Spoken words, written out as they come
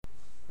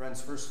Friends,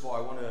 first of all,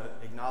 I want to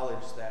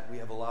acknowledge that we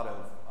have a lot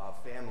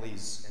of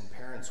families and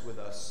parents with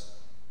us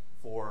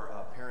for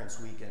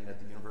Parents Weekend at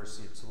the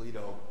University of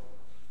Toledo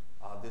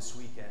this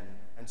weekend.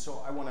 And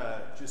so I want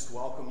to just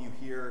welcome you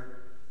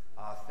here.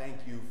 Thank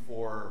you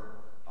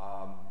for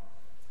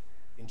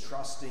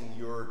entrusting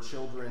your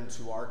children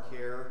to our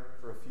care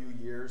for a few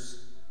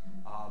years.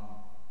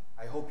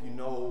 I hope you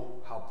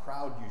know how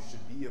proud you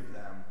should be of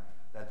them,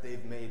 that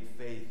they've made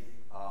faith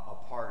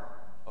a part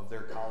of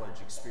their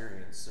college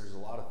experience. There's a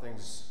lot of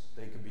things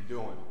they could be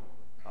doing,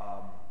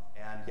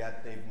 and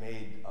yet they've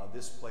made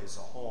this place a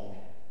home.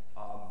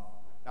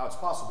 Now it's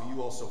possible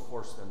you also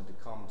forced them to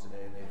come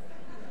today, and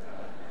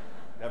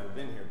they've never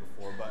been here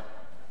before, but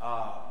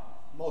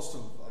most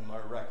of them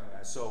are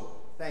recognized.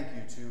 So thank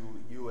you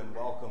to you and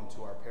welcome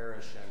to our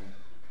parish, and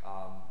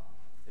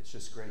it's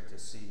just great to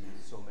see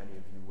so many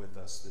of you with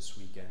us this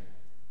weekend.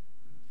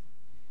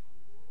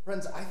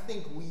 Friends, I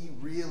think we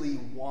really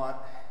want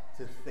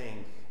to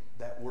think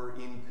that we're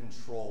in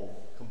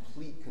control,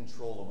 complete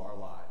control of our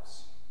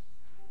lives.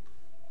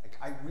 Like,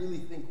 I really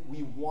think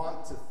we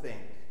want to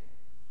think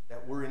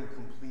that we're in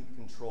complete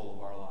control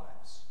of our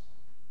lives.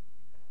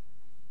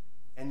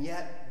 And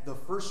yet, the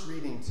first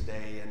reading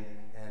today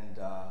and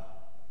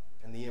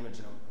the image,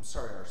 and I'm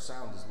sorry, our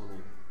sound is a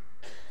little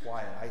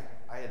quiet.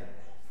 I had to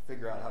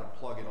figure out how to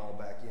plug it all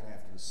back in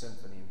after the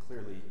symphony, and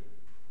clearly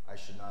I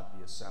should not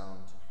be a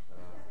sound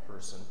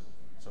person,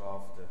 so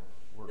I'll have to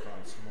work on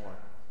it some more.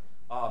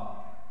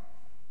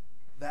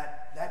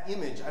 That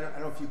image, I don't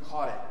know if you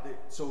caught it.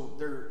 So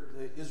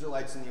the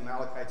Israelites and the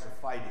Amalekites are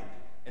fighting,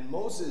 and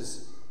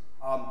Moses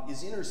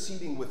is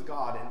interceding with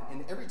God,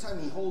 and every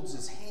time he holds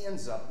his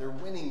hands up, they're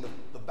winning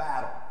the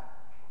battle.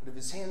 But if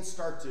his hands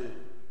start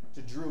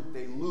to droop,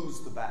 they lose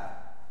the battle.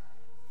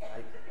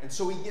 Right? And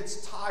so he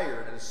gets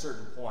tired at a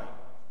certain point,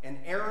 and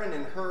Aaron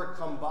and Hur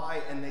come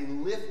by, and they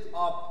lift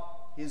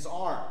up his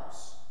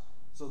arms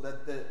so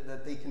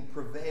that they can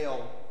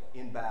prevail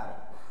in battle.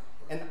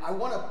 And I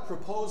want to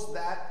propose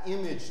that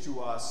image to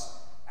us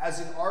as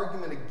an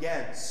argument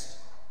against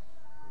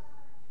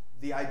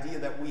the idea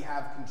that we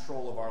have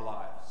control of our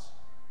lives.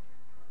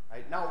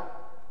 Right? Now,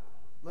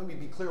 let me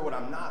be clear what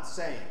I'm not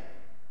saying.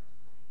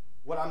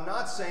 What I'm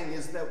not saying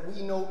is that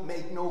we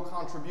make no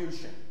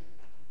contribution,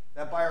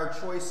 that by our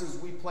choices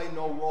we play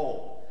no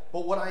role.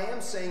 But what I am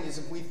saying is,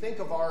 if we think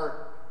of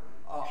our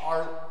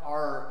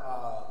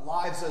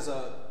lives as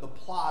the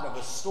plot of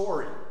a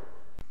story,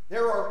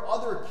 there are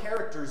other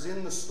characters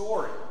in the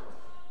story,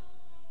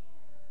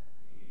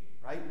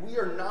 right? We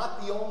are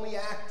not the only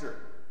actor.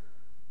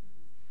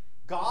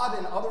 God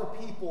and other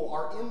people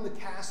are in the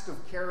cast of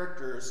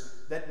characters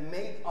that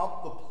make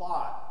up the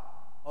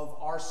plot of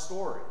our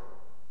story.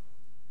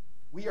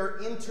 We are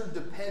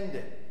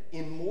interdependent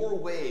in more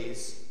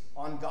ways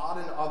on God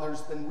and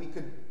others than we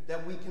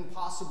can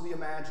possibly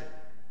imagine.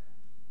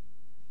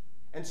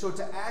 And so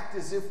to act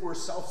as if we're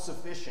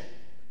self-sufficient,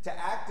 to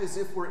act as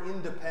if we're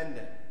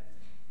independent,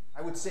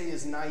 I would say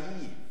is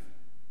naive.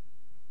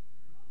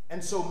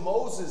 And so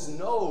Moses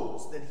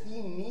knows that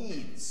he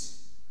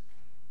needs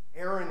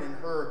Aaron and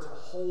Hur to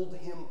hold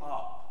him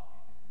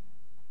up,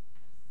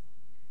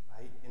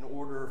 right, in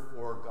order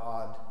for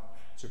God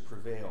to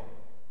prevail.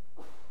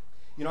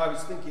 You know, I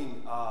was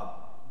thinking,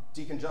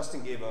 Deacon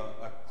Justin gave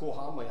a cool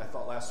homily, I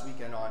thought, last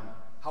weekend on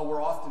how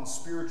we're often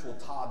spiritual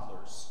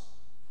toddlers.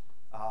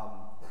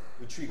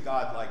 We treat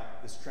God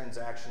like this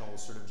transactional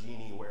sort of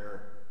genie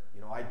where, you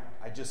know,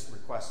 I just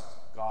request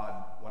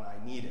God when I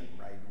need him,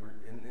 right?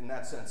 In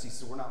that sense, he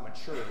said we're not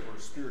mature, we're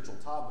spiritual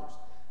toddlers.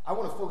 I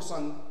want to focus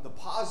on the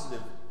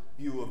positive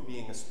view of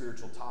being a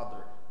spiritual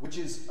toddler, which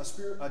is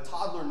a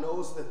toddler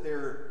knows that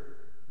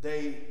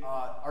they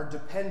are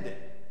dependent.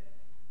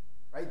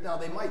 Right? Now,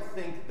 they might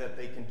think that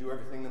they can do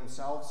everything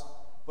themselves,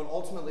 but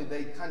ultimately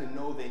they kind of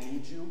know they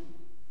need you.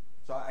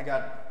 So I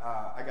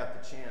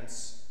got the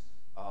chance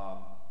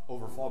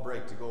over fall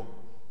break to go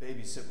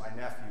babysit my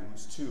nephew,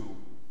 who's 2,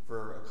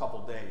 for a couple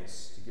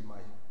days to give my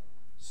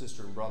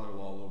sister and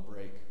brother-in-law a little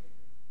break.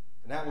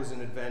 And that was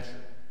an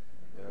adventure.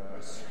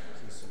 See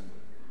some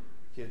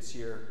kids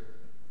here.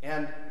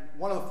 And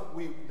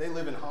they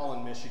live in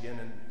Holland, Michigan,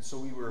 and so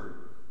we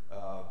were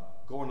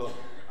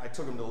I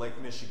took them to Lake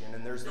Michigan,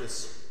 and there's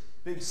this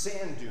big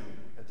sand dune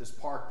at this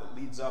park that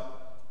leads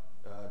up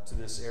to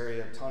this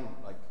area,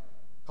 like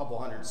a couple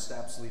hundred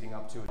steps leading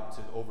up to it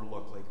to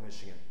overlook Lake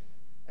Michigan.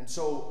 And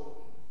so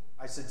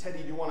I said,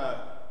 Teddy, do you want to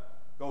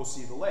go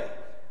see the lake?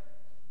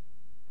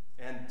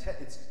 And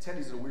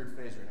Teddy's in a weird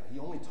phase right now. He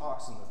only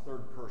talks in the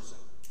third person.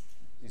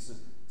 He says,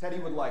 Teddy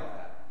would like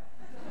that.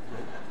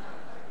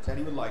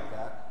 Teddy would like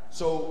that.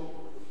 So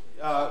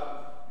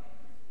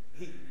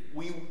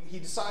he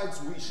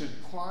decides we should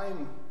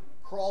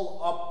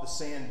crawl up the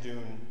sand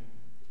dune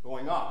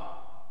going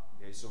up.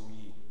 Okay, so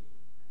we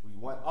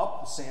went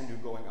up the sand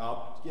dune going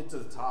up, get to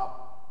the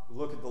top, we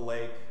look at the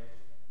lake.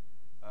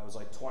 It was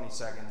like 20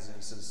 seconds, and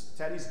he says,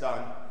 Teddy's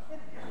done.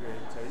 Okay,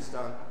 Teddy's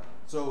done.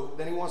 So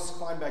then he wants to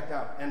climb back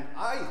down. And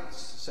I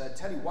said,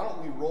 Teddy, why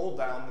don't we roll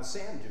down the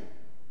sand dune?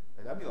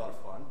 That'd be a lot of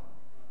fun.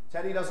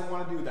 Teddy doesn't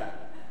want to do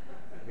that.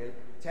 Okay?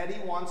 Teddy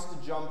wants to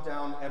jump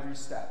down every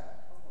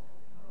step.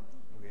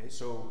 Okay,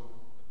 so,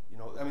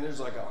 there's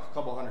like a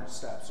couple hundred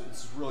steps. So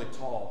it's really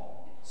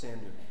tall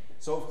sand dune.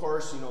 So of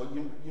course, you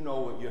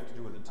know what you have to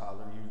do with a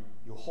toddler.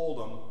 You hold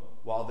them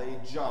while they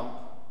jump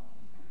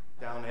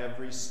down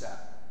every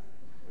step.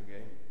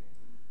 Okay?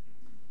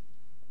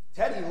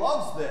 Teddy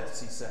loves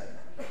this, he said.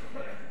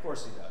 Of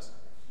course he does.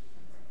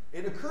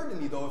 It occurred to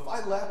me though,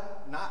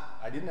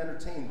 I didn't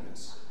entertain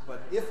this,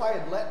 but if I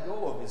had let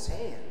go of his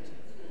hand,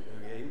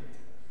 okay,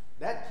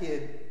 that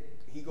kid,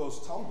 he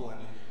goes tumbling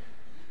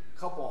a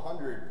couple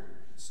hundred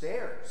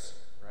stairs,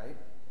 right?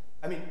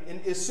 I mean,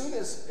 and as soon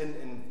as,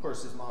 and of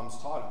course his mom's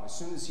taught him, as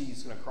soon as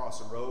he's going to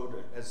cross a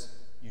road, as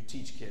you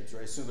teach kids,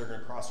 right? As soon as they're going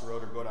to cross a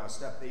road or go down a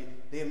step,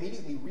 they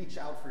immediately reach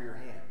out for your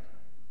hand,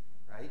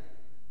 right?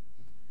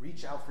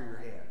 Reach out for your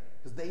hand.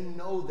 Because they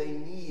know they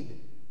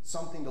need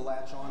something to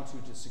latch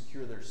onto to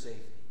secure their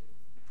safety,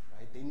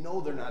 right? They know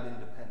they're not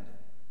independent,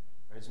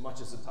 right? As much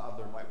as a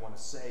toddler might want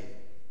to say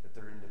that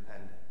they're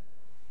independent.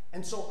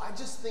 And so I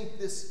just think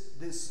this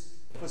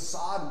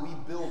facade we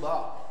build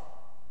up,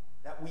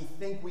 that we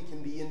think we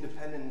can be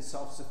independent and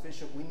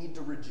self-sufficient, we need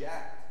to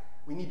reject.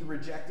 We need to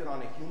reject it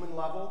on a human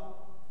level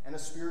and a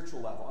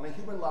spiritual level. On a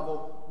human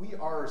level, we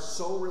are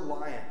so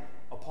reliant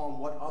upon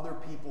what other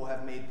people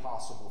have made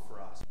possible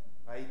for us,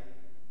 right?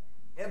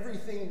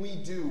 Everything we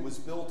do was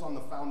built on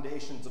the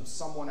foundations of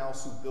someone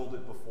else who built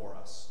it before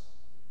us.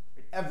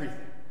 Everything.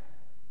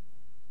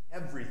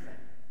 Everything.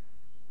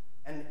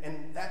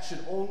 And that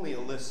should only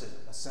elicit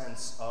a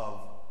sense of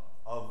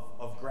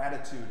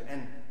gratitude.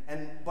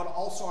 But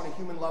also on a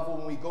human level,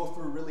 when we go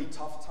through really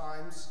tough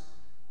times,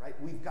 right,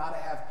 we've got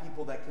to have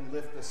people that can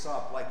lift us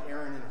up, like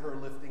Aaron and her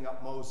lifting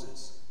up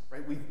Moses.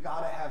 Right? We've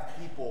got to have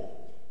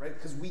people, right?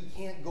 Because we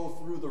can't go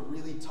through the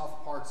really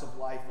tough parts of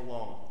life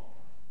alone.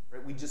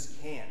 Right? We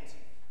just can't.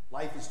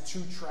 Life is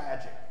too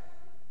tragic,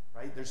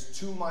 right? There's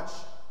too much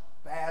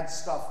bad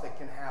stuff that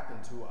can happen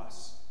to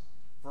us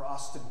for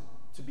us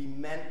to be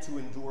meant to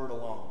endure it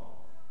alone,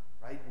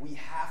 right? We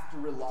have to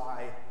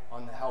rely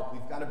on the help.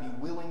 We've got to be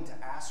willing to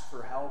ask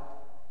for help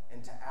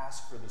and to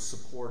ask for the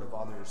support of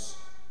others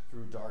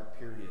through dark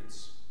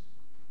periods.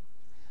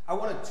 I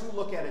wanted to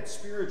look at it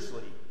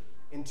spiritually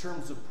in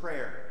terms of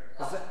prayer,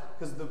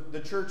 because the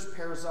church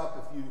pairs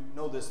up, if you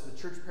know this, the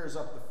church pairs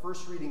up the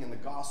first reading in the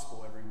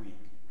gospel every week.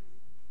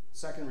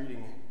 Second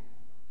reading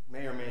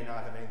may or may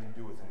not have anything to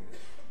do with anything.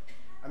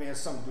 I mean, it has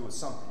something to do with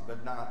something,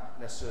 but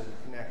not necessarily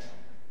a connection.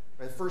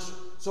 Right?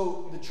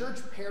 So the church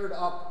paired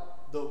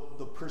up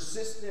the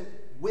persistent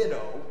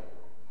widow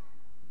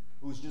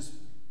who's just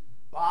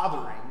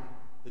bothering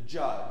the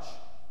judge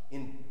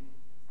and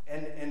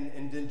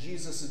then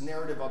Jesus'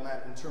 narrative on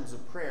that in terms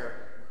of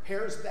prayer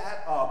pairs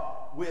that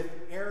up with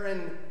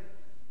Aaron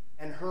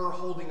and her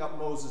holding up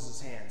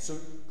Moses' hand. So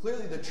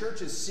clearly the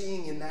church is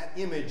seeing in that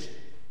image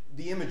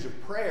the image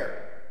of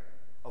prayer,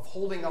 of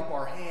holding up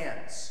our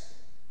hands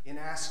in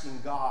asking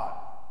God,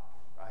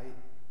 right?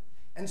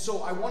 And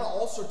so I want to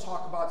also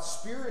talk about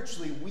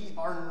spiritually, we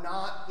are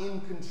not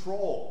in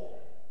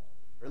control,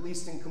 or at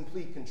least in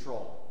complete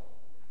control.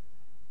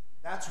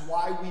 That's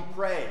why we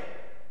pray.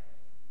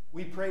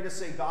 We pray to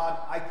say, God,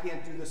 I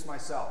can't do this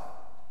myself.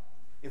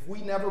 If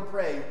we never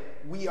pray,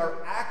 we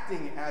are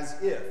acting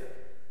as if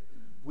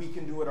we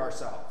can do it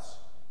ourselves.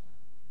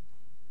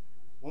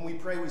 When we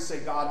pray, we say,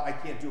 God, I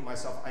can't do it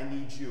myself. I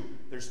need you.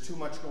 There's too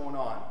much going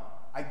on.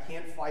 I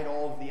can't fight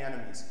all of the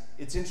enemies.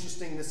 It's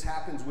interesting this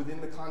happens within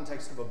the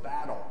context of a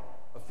battle,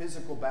 a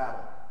physical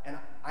battle. And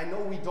I know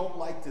we don't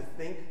like to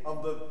think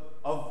of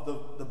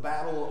the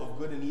battle of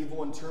good and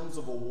evil in terms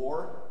of a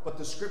war, but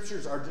the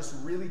scriptures are just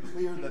really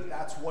clear that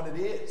that's what it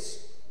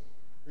is.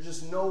 There's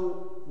just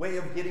no way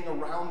of getting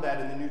around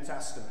that in the New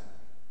Testament,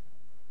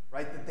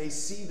 right? That they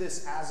see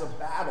this as a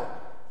battle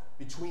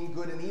between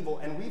good and evil,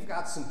 and we've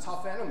got some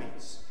tough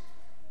enemies,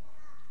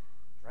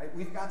 right?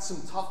 We've got some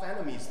tough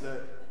enemies.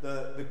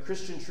 The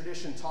Christian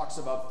tradition talks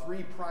about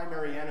three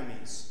primary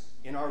enemies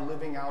in our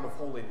living out of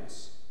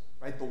holiness,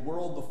 right? The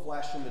world, the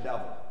flesh, and the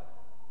devil.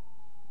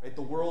 Right?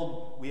 The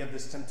world, we have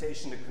this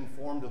temptation to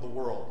conform to the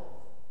world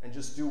and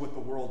just do what the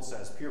world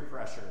says, peer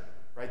pressure,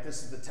 right?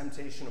 This is the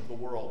temptation of the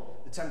world.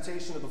 The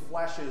temptation of the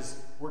flesh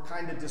is we're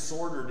kind of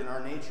disordered in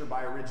our nature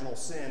by original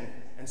sin,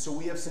 and so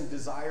we have some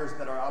desires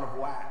that are out of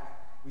whack.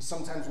 We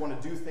sometimes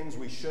want to do things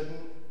we shouldn't,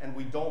 and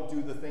we don't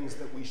do the things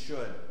that we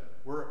should.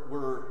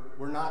 We're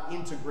not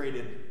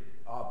integrated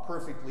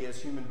perfectly as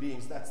human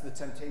beings. That's the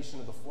temptation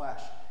of the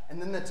flesh.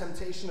 And then the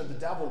temptation of the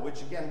devil,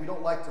 which again, we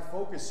don't like to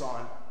focus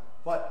on,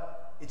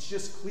 but it's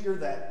just clear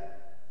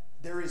that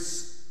there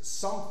is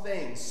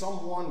something,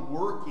 someone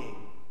working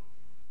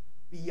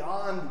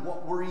beyond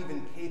what we're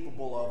even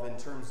capable of in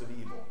terms of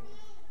evil.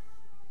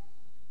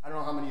 I don't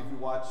know how many of you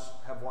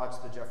have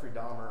watched the Jeffrey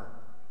Dahmer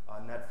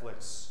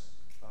Netflix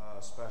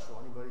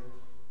special. Anybody?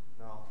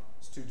 No,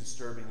 it's too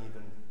disturbing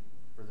even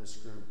for this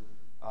group.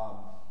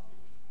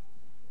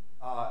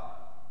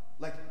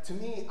 Like, to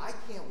me, I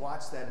can't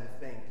watch that and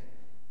think.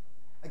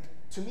 Like,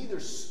 to me,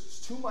 there's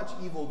too much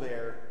evil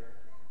there.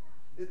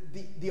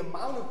 The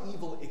amount of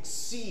evil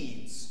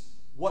exceeds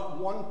what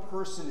one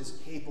person is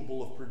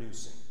capable of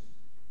producing.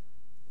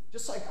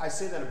 Just like I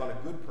say that about a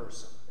good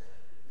person.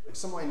 Like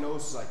someone I know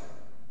is like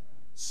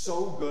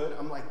so good,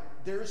 I'm like,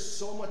 there's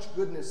so much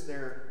goodness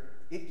there,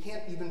 it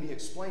can't even be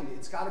explained.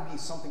 It's got to be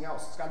something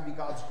else. It's got to be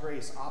God's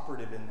grace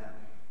operative in them.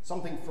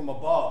 Something from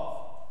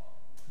above.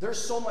 There's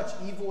so much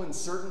evil in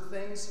certain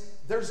things,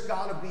 there's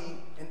got to be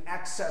an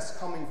excess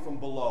coming from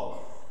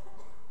below.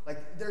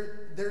 Like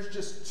there's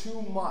just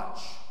too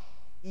much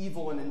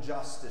evil and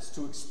injustice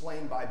to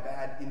explain by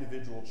bad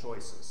individual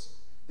choices.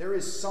 There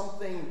is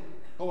something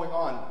going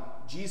on.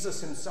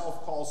 Jesus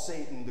himself calls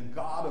Satan the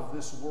god of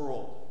this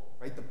world,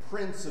 right? The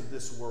prince of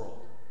this world,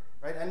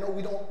 right? I know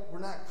we're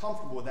not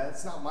comfortable with that.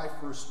 It's not my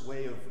first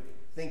way of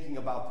thinking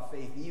about the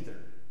faith either,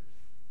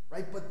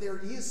 right? But there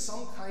is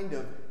some kind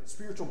of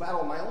spiritual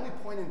battle. My only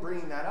point in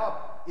bringing that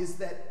up is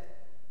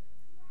that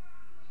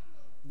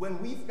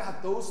when we've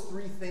got those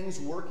three things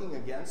working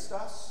against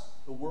us,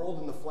 the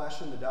world and the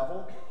flesh and the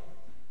devil,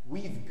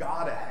 we've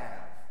got to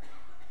have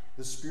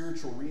the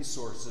spiritual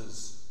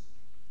resources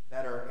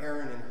that are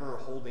Aaron and Hur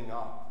holding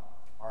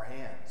up our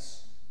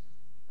hands.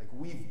 Like,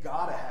 we've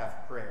got to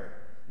have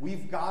prayer.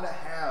 We've got to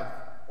have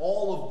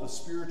all of the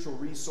spiritual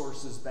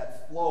resources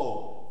that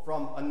flow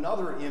from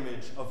another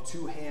image of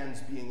two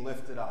hands being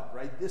lifted up,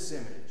 right? This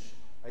image,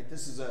 right?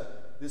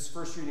 This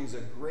first reading is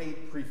a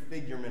great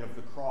prefigurement of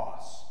the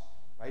cross,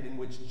 right? In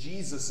which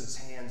Jesus'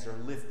 hands are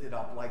lifted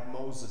up like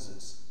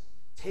Moses's,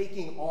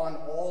 taking on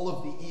all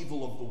of the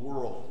evil of the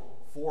world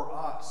for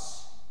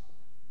us,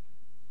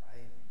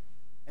 right?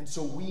 And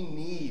so we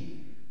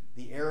need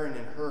the Aaron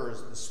and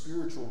Hur's, the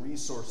spiritual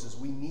resources.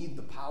 We need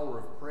the power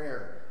of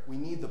prayer. We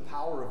need the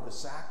power of the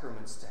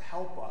sacraments to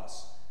help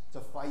us to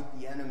fight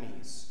the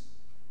enemies,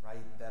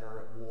 right, that are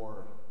at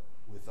war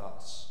with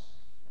us.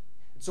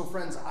 And so,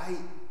 friends, I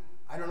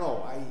don't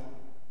know,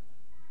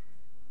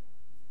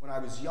 when I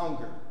was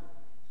younger,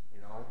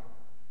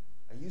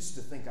 I used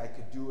to think I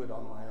could do it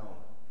on my own.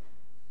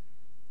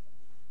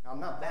 Now, I'm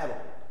not that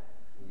old,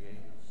 okay?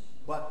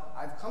 But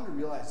I've come to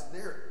realize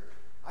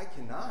I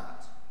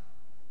cannot.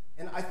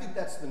 And I think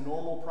that's the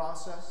normal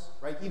process,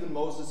 right? Even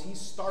Moses, he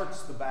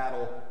starts the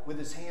battle with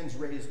his hands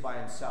raised by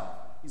himself.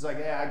 He's like,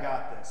 I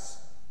got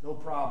this. No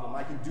problem.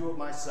 I can do it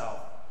myself.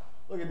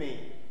 Look at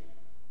me,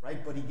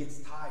 right? But he gets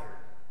tired.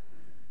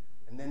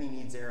 And then he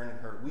needs Aaron and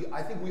Hur.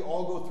 I think we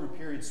all go through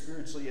periods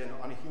spiritually and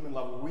on a human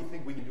level where we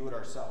think we can do it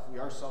ourselves. We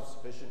are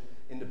self-sufficient,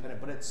 independent.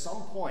 But at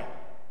some point,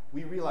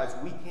 we realize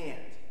we can't.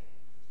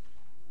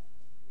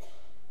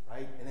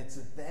 Right? And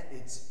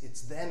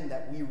it's then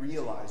that we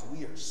realize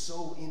we are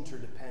so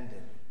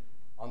interdependent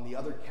on the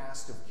other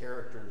cast of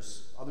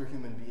characters, other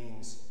human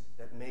beings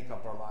that make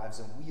up our lives,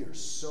 and we are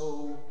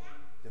so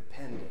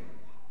dependent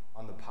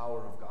on the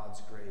power of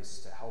God's grace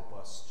to help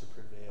us to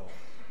prevail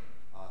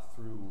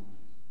through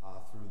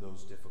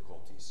those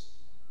difficulties.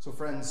 So,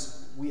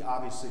 friends, we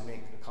obviously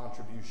make a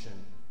contribution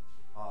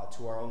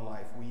to our own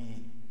life.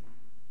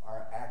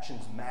 Our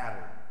actions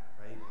matter,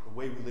 right? The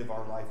way we live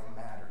our life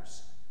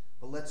matters.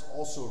 But let's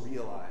also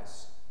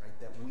realize, right,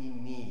 that we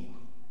need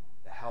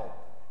the help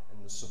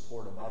and the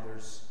support of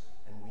others,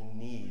 and we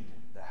need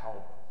the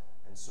help